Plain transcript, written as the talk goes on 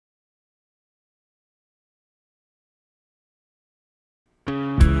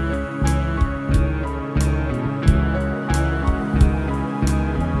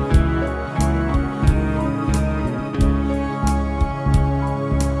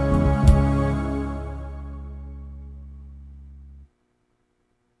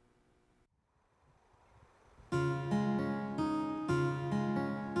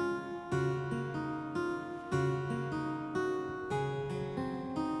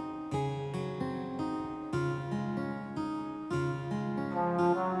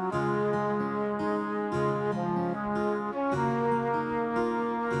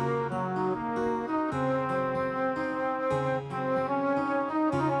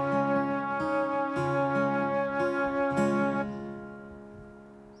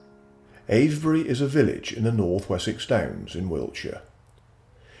Avebury is a village in the North Wessex Downs in Wiltshire.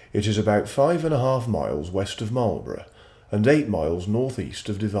 It is about 5.5 miles west of Marlborough and 8 miles northeast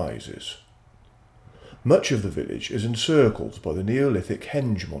of Devizes. Much of the village is encircled by the Neolithic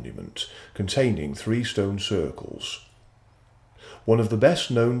henge monument containing 3 stone circles. One of the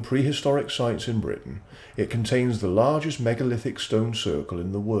best known prehistoric sites in Britain, it contains the largest megalithic stone circle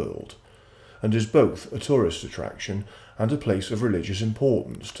in the world, and is both a tourist attraction and a place of religious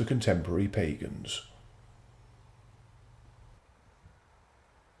importance to contemporary pagans.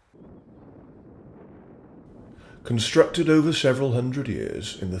 Constructed over several hundred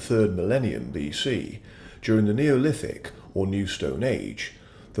years in the 3rd millennium BC, during the Neolithic or New Stone Age,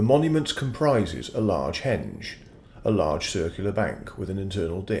 the monument comprises a large henge, a large circular bank with an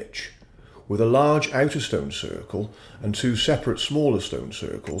internal ditch, with a large outer stone circle and 2 separate smaller stone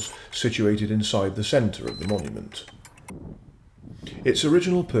circles situated inside the centre of the monument. Its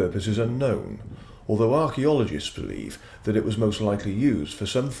original purpose is unknown, although archaeologists believe that it was most likely used for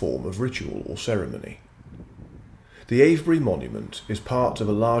some form of ritual or ceremony. The Avebury monument is part of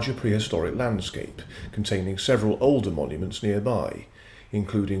a larger prehistoric landscape containing several older monuments nearby,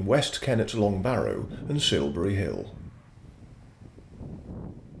 including West Kennet Long Barrow and Silbury Hill.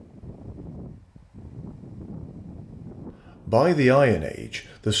 By the Iron Age,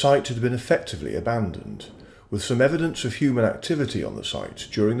 the site had been effectively abandoned, with some evidence of human activity on the site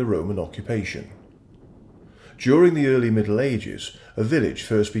during the Roman occupation. During the early Middle Ages, a village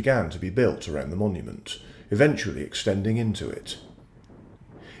first began to be built around the monument, eventually extending into it.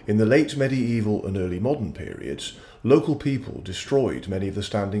 In the late medieval and early modern periods, local people destroyed many of the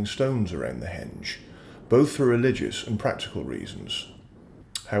standing stones around the henge, both for religious and practical reasons.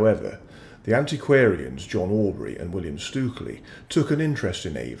 However, the antiquarians John Aubrey and William Stukeley took an interest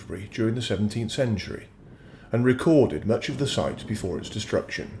in Avebury during the 17th century, and recorded much of the site before its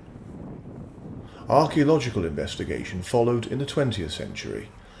destruction. Archaeological investigation followed in the 20th century,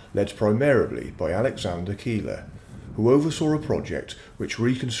 led primarily by Alexander Keeler, who oversaw a project which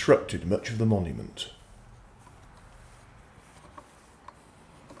reconstructed much of the monument.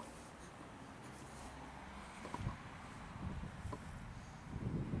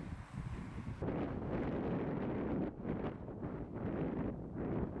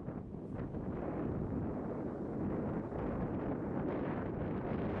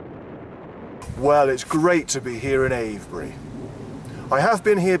 Well, it's great to be here in Avebury. I have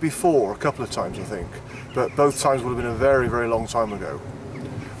been here before a couple of times, I think, but both times would have been a very, very long time ago.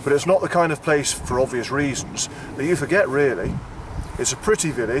 But it's not the kind of place, for obvious reasons, that you forget really. It's a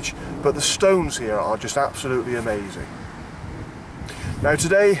pretty village, but the stones here are just absolutely amazing. Now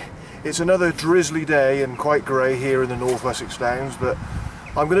today, it's another drizzly day and quite grey here in the North Wessex Downs, but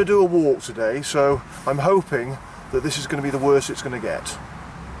I'm going to do a walk today, so I'm hoping that this is going to be the worst it's going to get.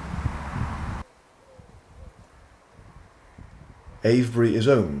 Avebury is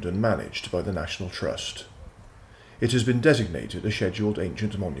owned and managed by the National Trust. It has been designated a Scheduled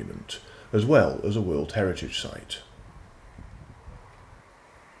Ancient Monument, as well as a World Heritage Site.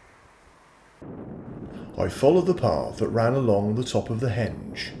 I followed the path that ran along the top of the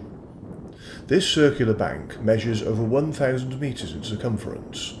henge. This circular bank measures over 1,000 metres in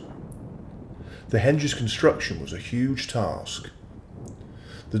circumference. The henge's construction was a huge task.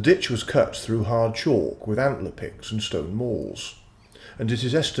 The ditch was cut through hard chalk with antler picks and stone mauls, and it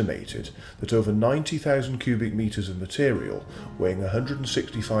is estimated that over 90,000 cubic metres of material weighing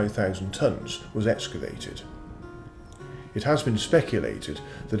 165,000 tonnes was excavated. It has been speculated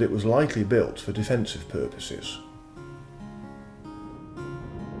that it was likely built for defensive purposes.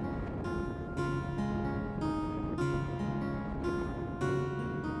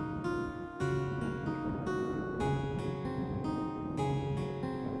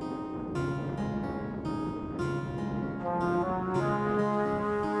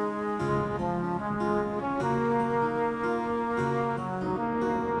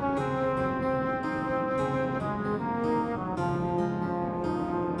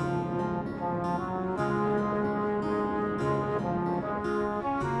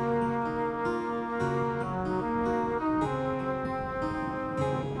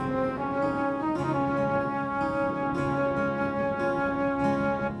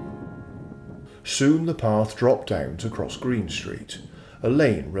 Soon the path dropped down to cross Green Street, a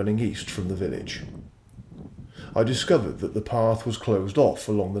lane running east from the village. I discovered that the path was closed off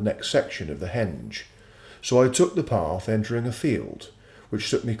along the next section of the henge, so I took the path entering a field, which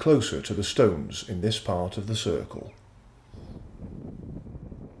took me closer to the stones in this part of the circle.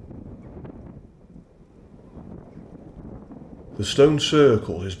 The stone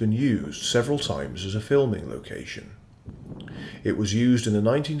circle has been used several times as a filming location. It was used in the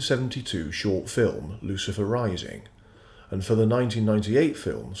 1972 short film Lucifer Rising, and for the 1998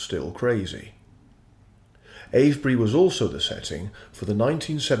 film Still Crazy. Avebury was also the setting for the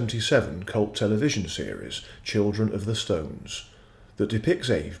 1977 cult television series Children of the Stones, that depicts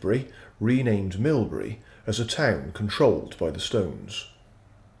Avebury, renamed Milbury, as a town controlled by the Stones.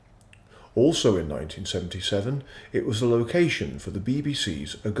 Also in 1977, it was the location for the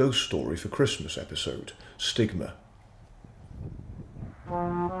BBC's A Ghost Story for Christmas episode, Stigma.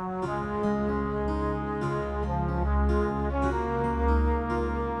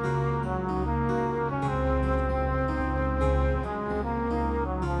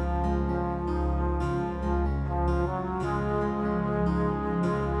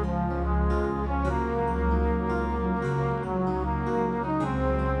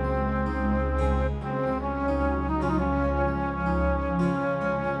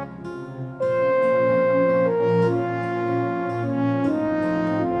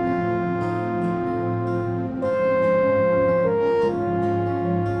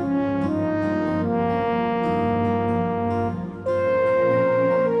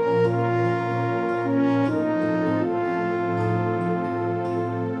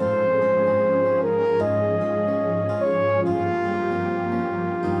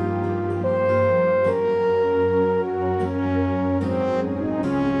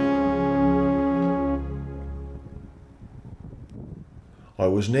 I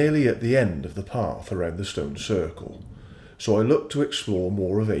was nearly at the end of the path around the stone circle, so I looked to explore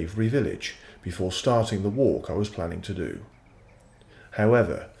more of Avebury village before starting the walk I was planning to do.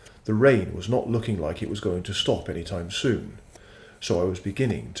 However, the rain was not looking like it was going to stop anytime soon, so I was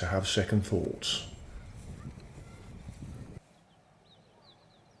beginning to have second thoughts.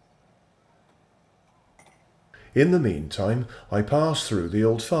 In the meantime, I passed through the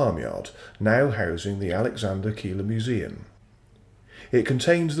old farmyard, now housing the Alexander Keeler Museum. It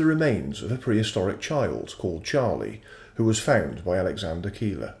contains the remains of a prehistoric child called Charlie, who was found by Alexander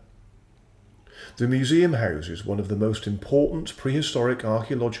Keeler. The museum houses one of the most important prehistoric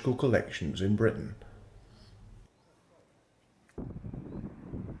archaeological collections in Britain.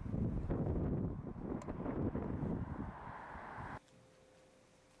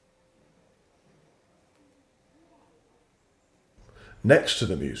 Next to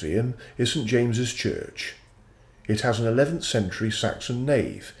the museum is St James's Church. It has an 11th century Saxon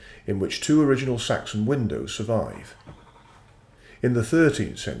nave in which two original Saxon windows survive. In the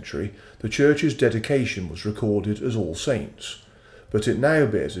 13th century, the church's dedication was recorded as All Saints, but it now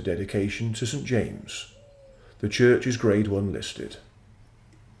bears a dedication to St James. The church is Grade 1 listed.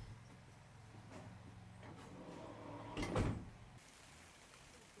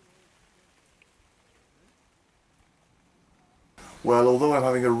 Well, although I'm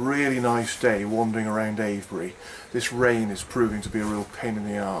having a really nice day wandering around Avebury, this rain is proving to be a real pain in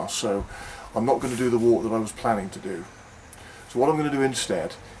the arse, so I'm not going to do the walk that I was planning to do. So what I'm going to do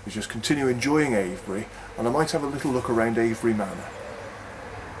instead is just continue enjoying Avebury, and I might have a little look around Avebury Manor.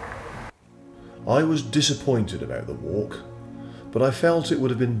 I was disappointed about the walk, but I felt it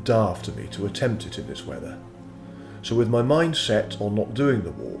would have been daft of me to attempt it in this weather. So with my mind set on not doing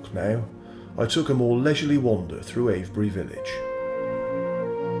the walk now, I took a more leisurely wander through Avebury village.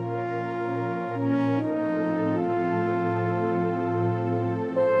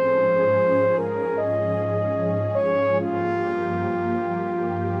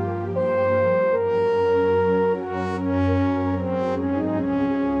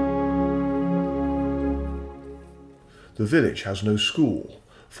 The village has no school,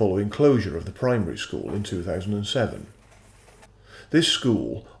 following closure of the primary school in 2007. This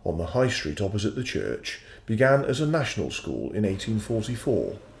school, on the High Street opposite the church, began as a national school in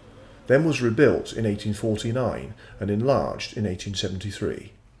 1844, then was rebuilt in 1849 and enlarged in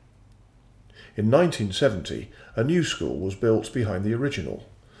 1873. In 1970, a new school was built behind the original,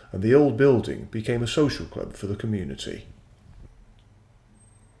 and the old building became a social club for the community.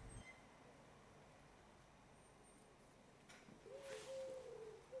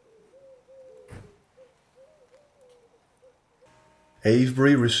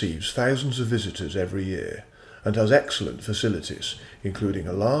 Avebury receives thousands of visitors every year and has excellent facilities, including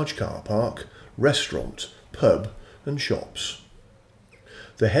a large car park, restaurant, pub and shops.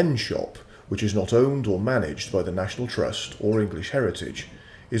 The Hen Shop, which is not owned or managed by the National Trust or English Heritage,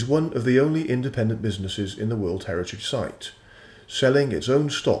 is one of the only independent businesses in the World Heritage Site, selling its own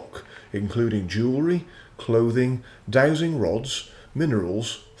stock, including jewellery, clothing, dowsing rods,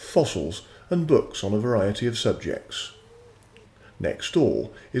 minerals, fossils and books on a variety of subjects. Next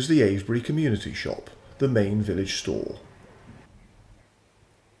door is the Avebury Community Shop, the main village store.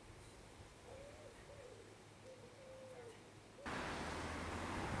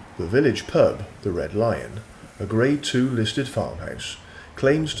 The village pub, the Red Lion, a Grade II listed farmhouse,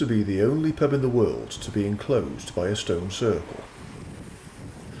 claims to be the only pub in the world to be enclosed by a stone circle.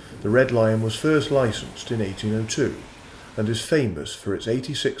 The Red Lion was first licensed in 1802 and is famous for its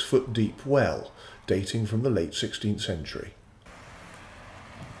 86-foot deep well dating from the late 16th century.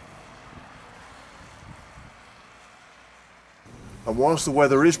 And whilst the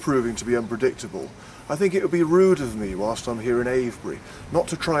weather is proving to be unpredictable, I think it would be rude of me whilst I'm here in Avebury not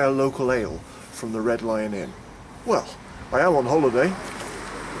to try a local ale from the Red Lion Inn. Well, I am on holiday.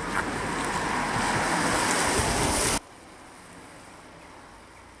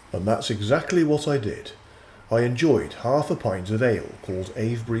 And that's exactly what I did. I enjoyed half a pint of ale called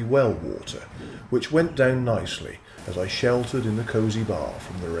Avebury Well Water, which went down nicely as I sheltered in the cosy bar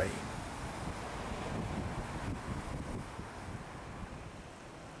from the rain.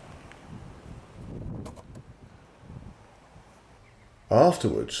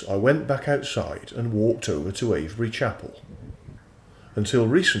 Afterwards, I went back outside and walked over to Avebury Chapel. Until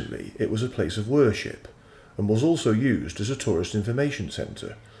recently, it was a place of worship and was also used as a tourist information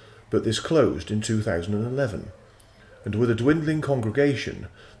centre, but this closed in 2011, and with a dwindling congregation,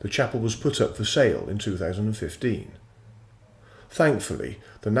 the chapel was put up for sale in 2015. Thankfully,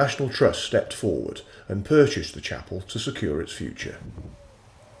 the National Trust stepped forward and purchased the chapel to secure its future.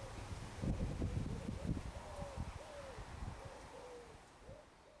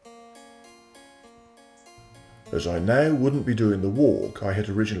 As I now wouldn't be doing the walk I had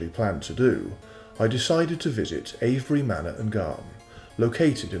originally planned to do, I decided to visit Avebury Manor and Garden,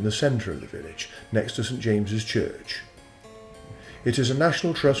 located in the centre of the village next to St James's Church. It is a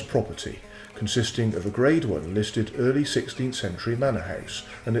National Trust property consisting of a Grade I listed early 16th century manor house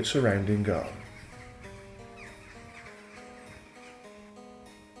and its surrounding garden.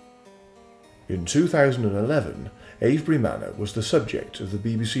 In 2011, Avebury Manor was the subject of the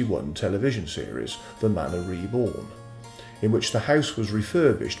BBC One television series The Manor Reborn, in which the house was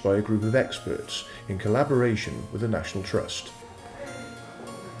refurbished by a group of experts in collaboration with the National Trust.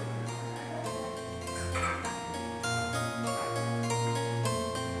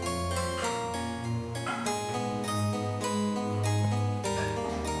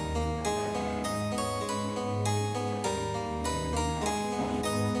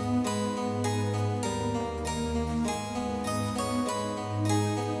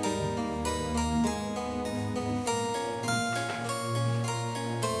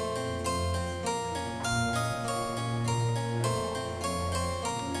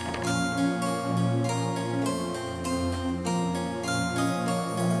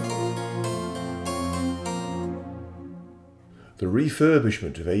 The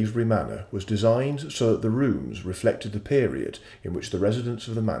refurbishment of Avebury Manor was designed so that the rooms reflected the period in which the residents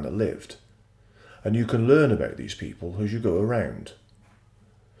of the manor lived, and you can learn about these people as you go around.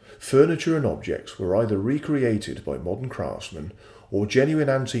 Furniture and objects were either recreated by modern craftsmen or genuine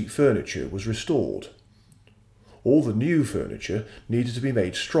antique furniture was restored. All the new furniture needed to be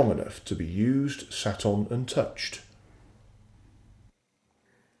made strong enough to be used, sat on and touched.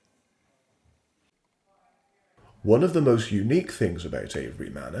 One of the most unique things about Avebury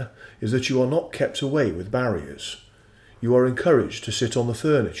Manor is that you are not kept away with barriers. You are encouraged to sit on the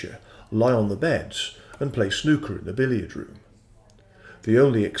furniture, lie on the beds and play snooker in the billiard room. The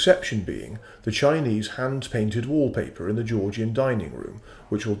only exception being the Chinese hand-painted wallpaper in the Georgian dining room,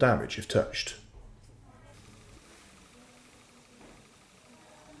 which will damage if touched.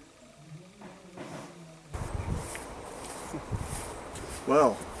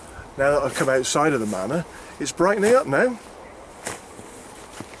 Well, now that I've come outside of the manor, it's brightening up now.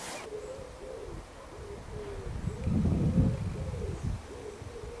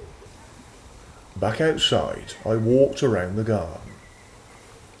 Back outside, I walked around the garden.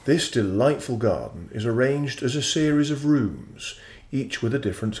 This delightful garden is arranged as a series of rooms, each with a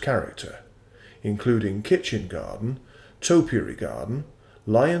different character, including kitchen garden, topiary garden,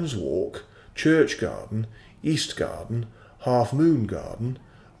 lion's walk, church garden, east garden, half moon garden,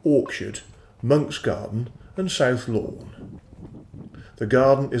 orchard, monk's garden and south lawn. The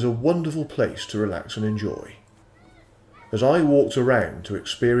garden is a wonderful place to relax and enjoy. As I walked around to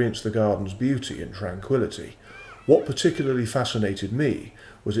experience the garden's beauty and tranquility, what particularly fascinated me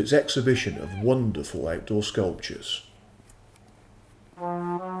was its exhibition of wonderful outdoor sculptures.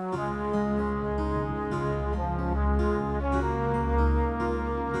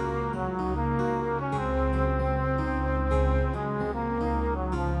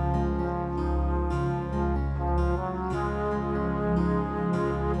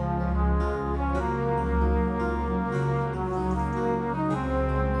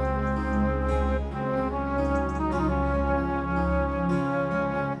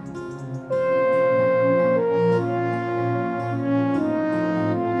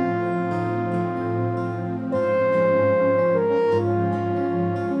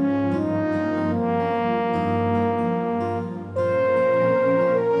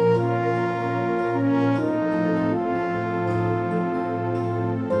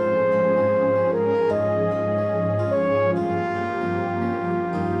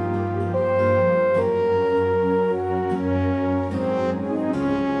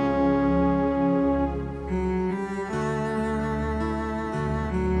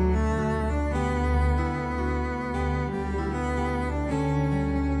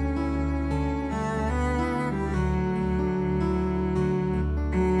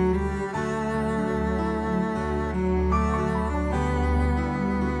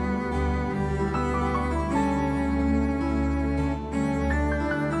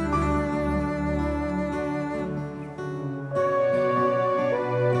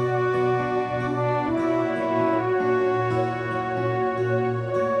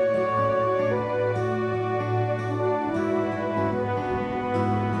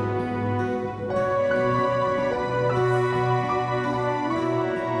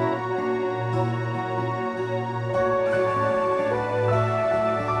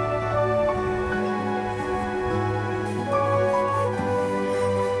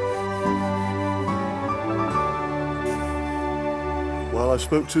 Well, I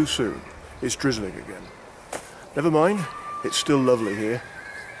spoke too soon. It's drizzling again. Never mind, it's still lovely here.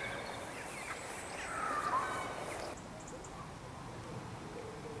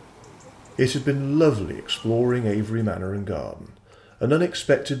 It had been lovely exploring Avebury Manor and garden, an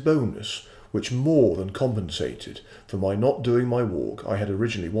unexpected bonus which more than compensated for my not doing my walk I had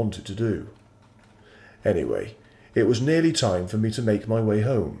originally wanted to do. Anyway, it was nearly time for me to make my way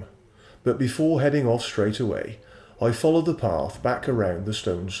home, but before heading off straight away, I followed the path back around the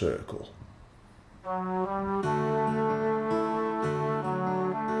stone circle.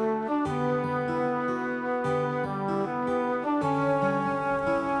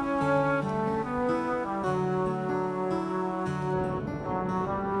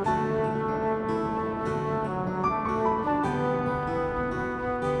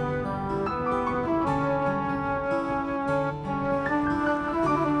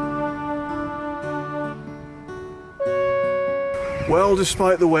 Well,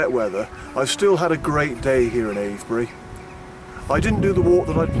 despite the wet weather, I've still had a great day here in Avebury. I didn't do the walk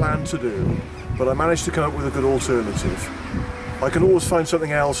that I'd planned to do, but I managed to come up with a good alternative. I can always find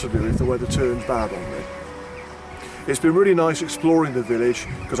something else to do if the weather turns bad on me. It's been really nice exploring the village,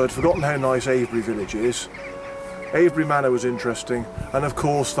 because I'd forgotten how nice Avebury village is. Avebury Manor was interesting, and of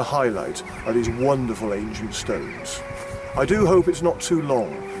course the highlight are these wonderful ancient stones. I do hope it's not too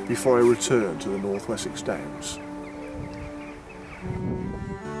long before I return to the North Wessex Downs.